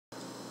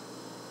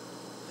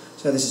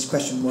So this is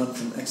question 1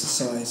 from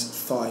exercise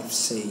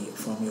 5C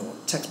from your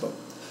textbook.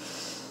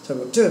 So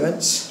we've got two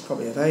events,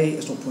 probability of A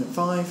is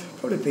 0.5,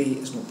 probability of B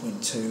is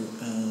 0.2,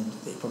 and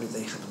the probability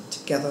they happen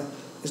together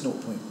is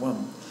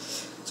 0.1.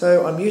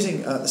 So I'm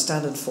using the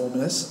standard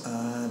formulas,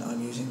 and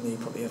I'm using the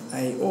probability of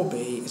A or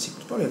B is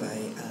equal to probability of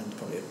A and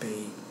probability of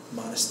B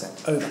minus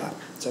that overlap.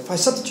 So if I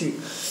substitute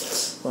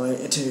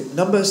into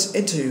numbers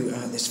into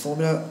this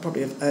formula,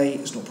 probability of A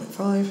is 0.5,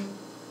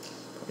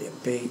 probability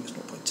of B is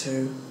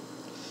 0.2,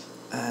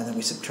 and then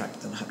we subtract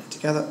them happening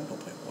together,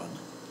 0.1.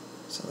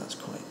 So that's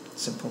quite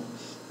simple,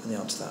 and the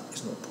answer to that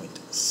is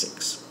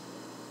 0.6.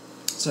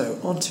 So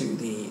on to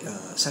the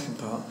second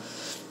part.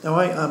 Now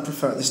I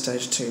prefer at this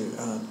stage to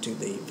do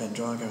the Venn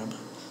diagram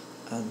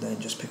and then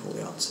just pick all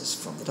the answers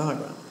from the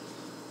diagram.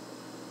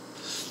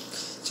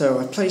 So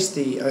I placed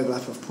the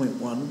overlap of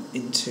 0.1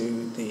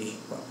 into the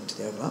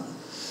overlap.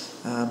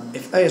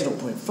 If A is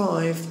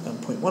 0.5 and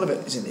 0.1 of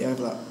it is in the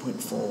overlap,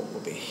 0.4 will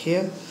be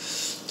here.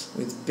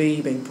 With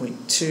B being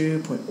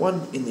 0.2,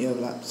 0.1 in the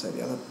overlap, so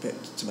the other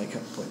bit to make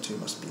up 0.2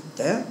 must be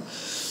there.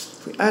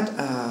 If we add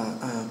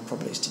our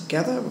probabilities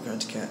together, we're going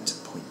to get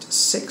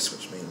 0.6,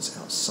 which means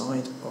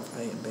outside of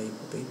A and B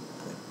will be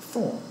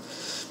 0.4.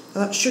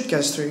 Now that should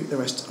get us through the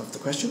rest of the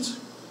questions.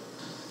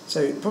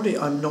 So probably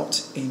I'm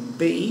not in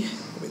B,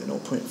 will be the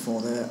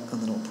 0.4 there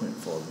and the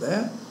 0.4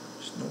 there,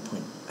 which is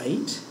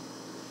 0.8.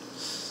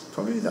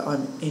 Probably that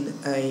I'm in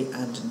A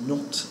and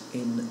not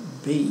in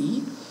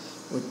B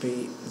would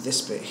be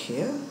this bit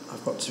here.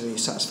 I've got to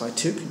satisfy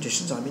two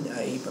conditions. I'm in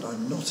A, but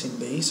I'm not in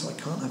B, so I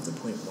can't have the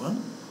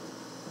 0.1,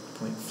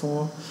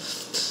 0.4.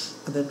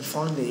 And then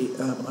finally,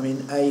 I'm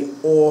in A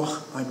or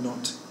I'm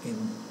not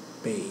in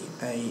B.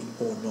 A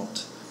or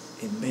not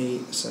in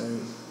B,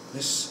 so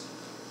this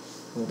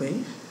will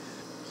be.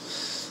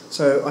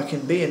 So I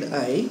can be in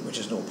A, which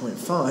is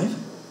 0.5,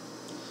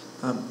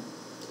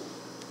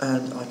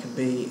 and I can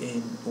be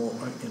in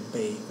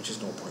B, which is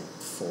 0.4.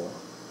 So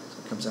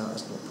it comes out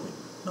as 0.9.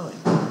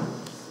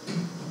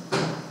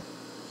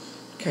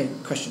 Okay,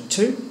 question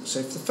 2.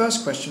 So for the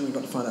first question, we've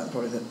got to find out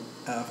probably that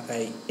of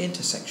A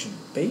intersection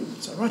B.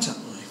 So I write out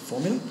my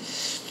formula.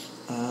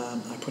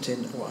 I put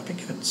in what I've been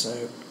given.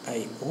 So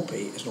A or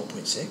B is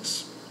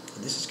 0.6,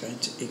 and this is going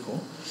to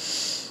equal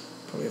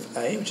probability of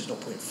A, which is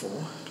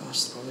 0.4,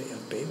 plus the probability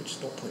of B, which is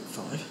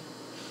 0.5,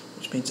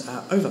 which means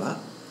our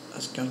overlap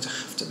is going to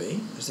have to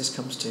be, as this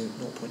comes to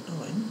 0.9,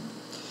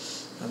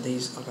 and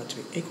these are going to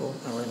be equal,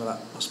 our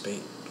overlap must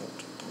be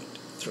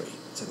 0.3.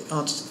 So the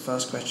answer to the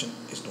first question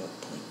is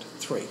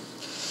 0.3.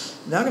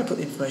 Now I'm going to put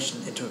the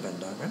information into a Venn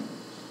diagram.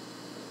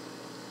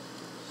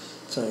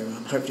 So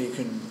hopefully you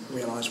can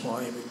realise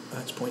why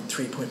that's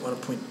 0.3, 0.1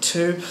 and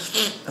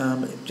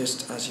 0.2.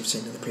 Just as you've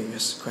seen in the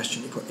previous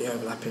question, you put the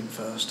overlap in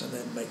first and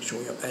then make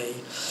sure your A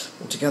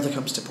altogether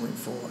comes to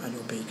 0.4 and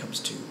your B comes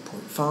to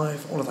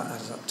 0.5. All of that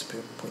adds up to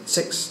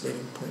 0.6,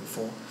 leaving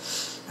 0.4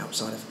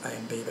 outside of A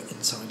and B but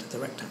inside the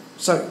rectangle.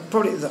 So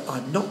probably that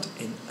I'm not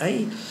in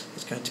A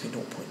is going to be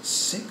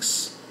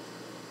 0.6.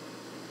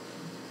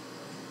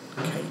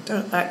 Okay, you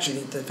don't actually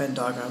need the Venn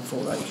diagram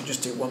for that, you can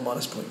just do 1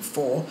 minus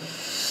 0.4.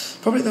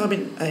 Probably that I'm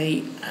in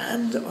A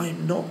and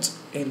I'm not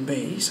in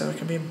B, so I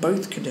can be in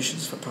both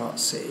conditions for part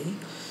C.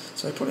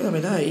 So probably that I'm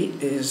in A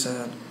is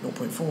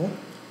 0.4,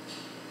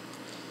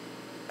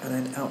 and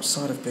then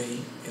outside of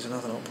B is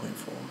another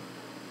 0.4.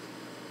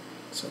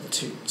 So the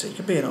two, so you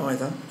can be in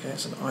either, okay,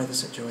 it's an either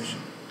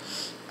situation,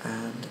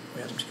 and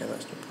we add them together,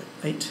 it's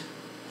 0.8.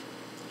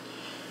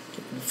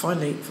 Okay, and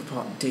finally for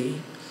part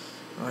D,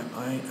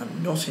 I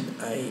am not in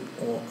A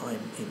or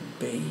I'm in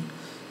B.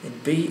 In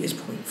B is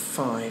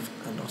 0.5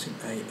 and not in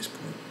A is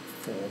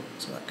 0.4,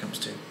 so that comes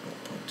to 0.9.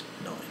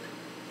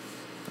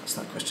 That's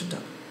that question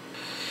done.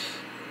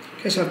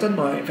 Okay, so I've done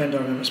my Venn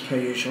diagram as per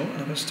usual, and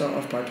I'm going to start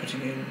off by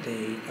putting in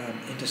the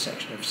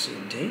intersection of C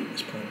and D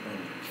as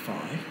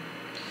 0.15.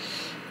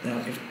 Now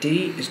if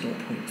D is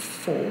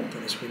 0.4,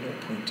 then this will be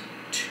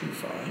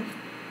 0.25.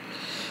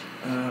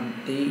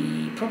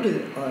 The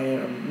probability that I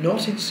am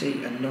not in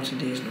C and not in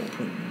D is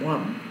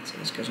 0.1, so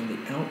this goes on the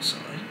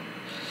outside.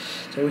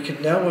 So we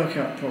can now work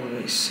out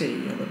probability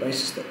C on the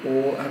basis that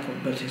all our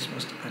probabilities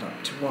must add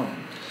up to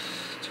 1.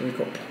 So we've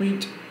got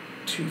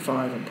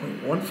 0.25 and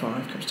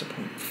 0.15 comes to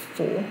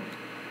 0.4,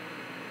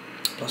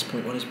 plus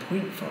 0.1 is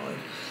 0.5, so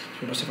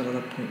we must have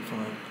another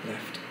 0.5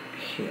 left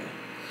here.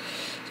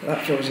 So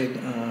that fills in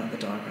the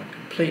diagram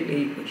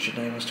completely, which should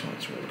enable us to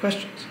answer all the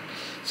questions.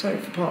 So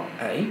for part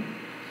A,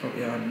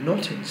 probably I'm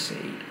not in C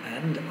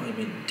and I'm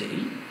in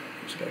D.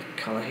 Let's go for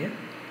colour here.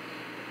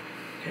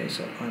 Okay,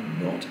 so I'm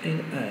not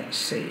in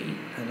C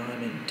and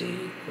I'm in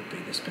D would be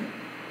this bit.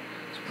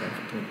 So we're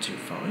going for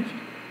 0.25.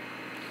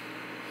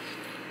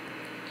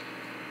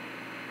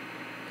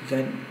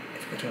 Then,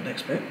 if we go to our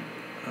next bit,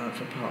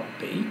 for part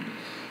B,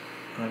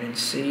 I'm in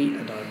C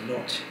and I'm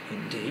not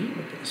in D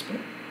would be this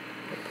bit,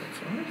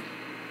 0.5.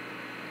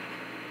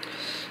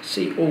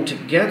 C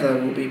altogether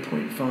will be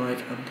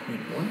 0.5 and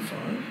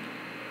 0.15.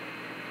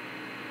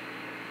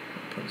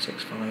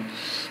 0.65.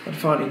 And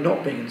finally,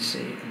 not being in C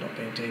and not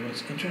being D. Well,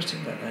 it's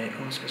interesting that they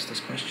ask us this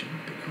question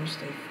because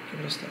they've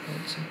given us that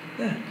answer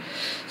there.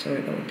 So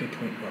that would be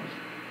 0.1.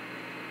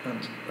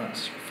 And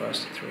that's your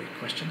first 3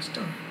 questions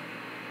done.